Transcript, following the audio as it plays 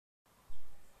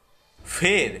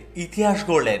ফের ইতিহাস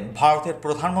গড়লেন ভারতের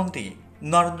প্রধানমন্ত্রী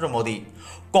নরেন্দ্র মোদী।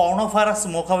 করোনা ভাইরাস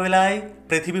মোকাবিলায়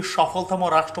পৃথিবীর সফলতম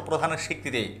রাষ্ট্রপ্রধানের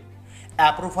স্বীকৃতি।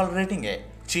 অ্যাপ্রুভাল রেটিংয়ে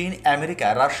চীন, America,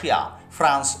 Russia,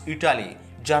 France, Italy,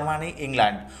 Germany,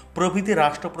 England প্রভৃতি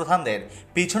রাষ্ট্রপ্রধানদের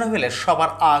পিছনে ফেলে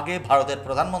সবার আগে ভারতের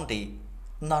প্রধানমন্ত্রী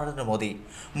নরেন্দ্র মোদী।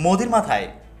 মোদীর মাথায়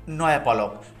নয়া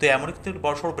পলক। তো এমন একটি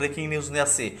বড়সড় ব্রেকিং নিউজ নিয়ে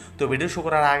আসছি। তো ভিডিও শুরু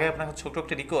করার আগে আপনাকে ছোট্ট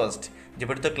একটা রিকোয়েস্ট, যে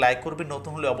ভিডিওতে লাইক করবেন,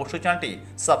 নতুন হলে অবশ্যই চ্যানেলটি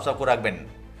সাবস্ক্রাইব করে রাখবেন।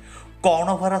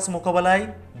 করোনা ভাইরাস মোকাবেলায়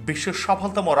বিশ্বের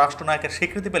সফলতম রাষ্ট্রনায়কের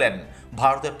স্বীকৃতি পেলেন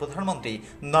ভারতের প্রধানমন্ত্রী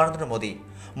নরেন্দ্র মোদী।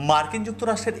 মার্কিন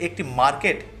যুক্তরাষ্ট্রের একটি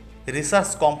market research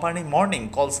company morning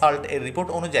consult এর রিপোর্ট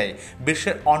অনুযায়ী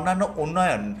বিশ্বের অন্যান্য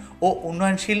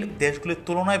উন্নয়নশীল দেশগুলির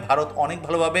তুলনায় ভারত অনেক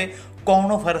ভালোভাবে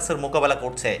করোনা ভাইরাসের মোকাবেলা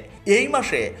করছে। এই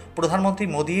মাসে প্রধানমন্ত্রী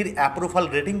মোদীর অ্যাপ্রুভাল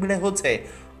রেটিং বেড়ে হচ্ছে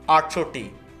 68,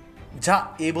 যা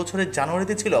এবছরের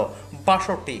জানুয়ারিতে ছিল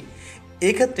 62।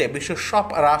 এক্ষেত্রে বিশ্বের সব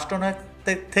রাষ্ট্রনায়ক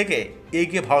থেকে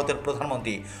এগিয়ে ভারতের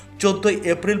প্রধানমন্ত্রী। 14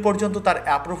 এপ্রিল পর্যন্ত তার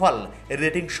অ্যাপ্রুভাল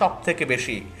রেটিং সব থেকে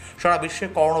বেশি। সারা বিশ্বে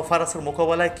করোনা ভাইরাসের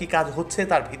মোকাবেলায় কী কাজ হচ্ছে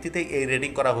তার ভিত্তিতেই এই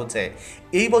রেটিং করা হচ্ছে।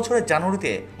 এই বছরের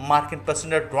জানুয়ারিতে মার্কিন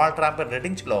প্রেসিডেন্ট ডোনাল্ড ট্রাম্পের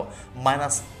রেটিং ছিল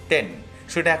 -10,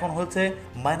 সেটা এখন হচ্ছে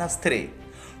 -3।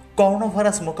 করোনা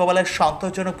ভাইরাস মোকাবেলায়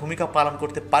সন্তোষজনক ভূমিকা পালন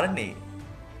করতে পারেননি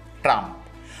ট্রাম্প।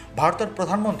 ভারতের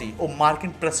প্রধানমন্ত্রী ও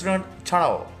মার্কিন প্রেসিডেন্ট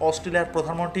ছাড়াও অস্ট্রেলিয়ার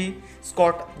প্রধানমন্ত্রী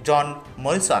স্কট জন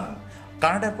মরিসন,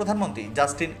 কানাডার প্রধানমন্ত্রী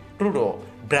জাস্টিন ট্রুডো,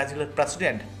 ব্রাজিলের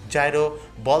প্রেসিডেন্ট জাইরো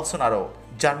বলসোনারো,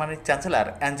 জার্মানির চ্যান্সেলর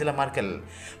অ্যাঞ্জেলা মার্কেল,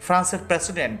 ফ্রান্সের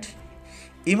প্রেসিডেন্ট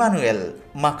ইমানুয়েল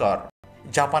মাকর,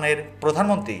 জাপানের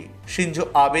প্রধানমন্ত্রী শিনজো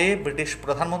আবে, ব্রিটিশ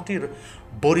প্রধানমন্ত্রী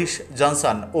বরিস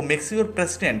জনসন ও মেক্সিকোর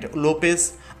প্রেসিডেন্ট লোপেজ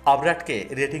অবরাডকে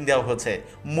রেটিং দেওয়া হয়েছে।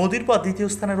 মোদির পর দ্বিতীয়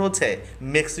স্থানে রয়েছে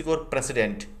মেক্সিকোর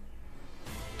প্রেসিডেন্ট।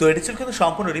 তো এটি ছিল কিন্তু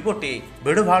সম্পূর্ণ রিপোর্টটি।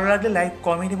 ভিডিও ভালো লাগলে লাইক,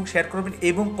 কমেন্ট এবং শেয়ার করবেন।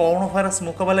 এবং করোনা ভাইরাস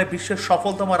মোকাবেলায় বিশ্বের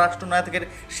সফলতম রাষ্ট্রনায়কের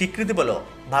স্বীকৃতি পেল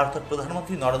ভারতের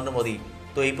প্রধানমন্ত্রী নরেন্দ্র মোদী।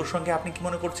 তো এই প্রসঙ্গে আপনি কি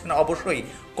মনে করছেন অবশ্যই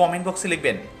কমেন্ট বক্সে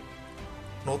লিখবেন।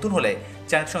 নতুন হলে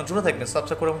চ্যানেলের সঙ্গে জুড়ে থাকবেন,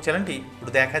 সাবস্ক্রাইব করে এবং চ্যানেলটি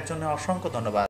দেখার জন্য অসংখ্য ধন্যবাদ।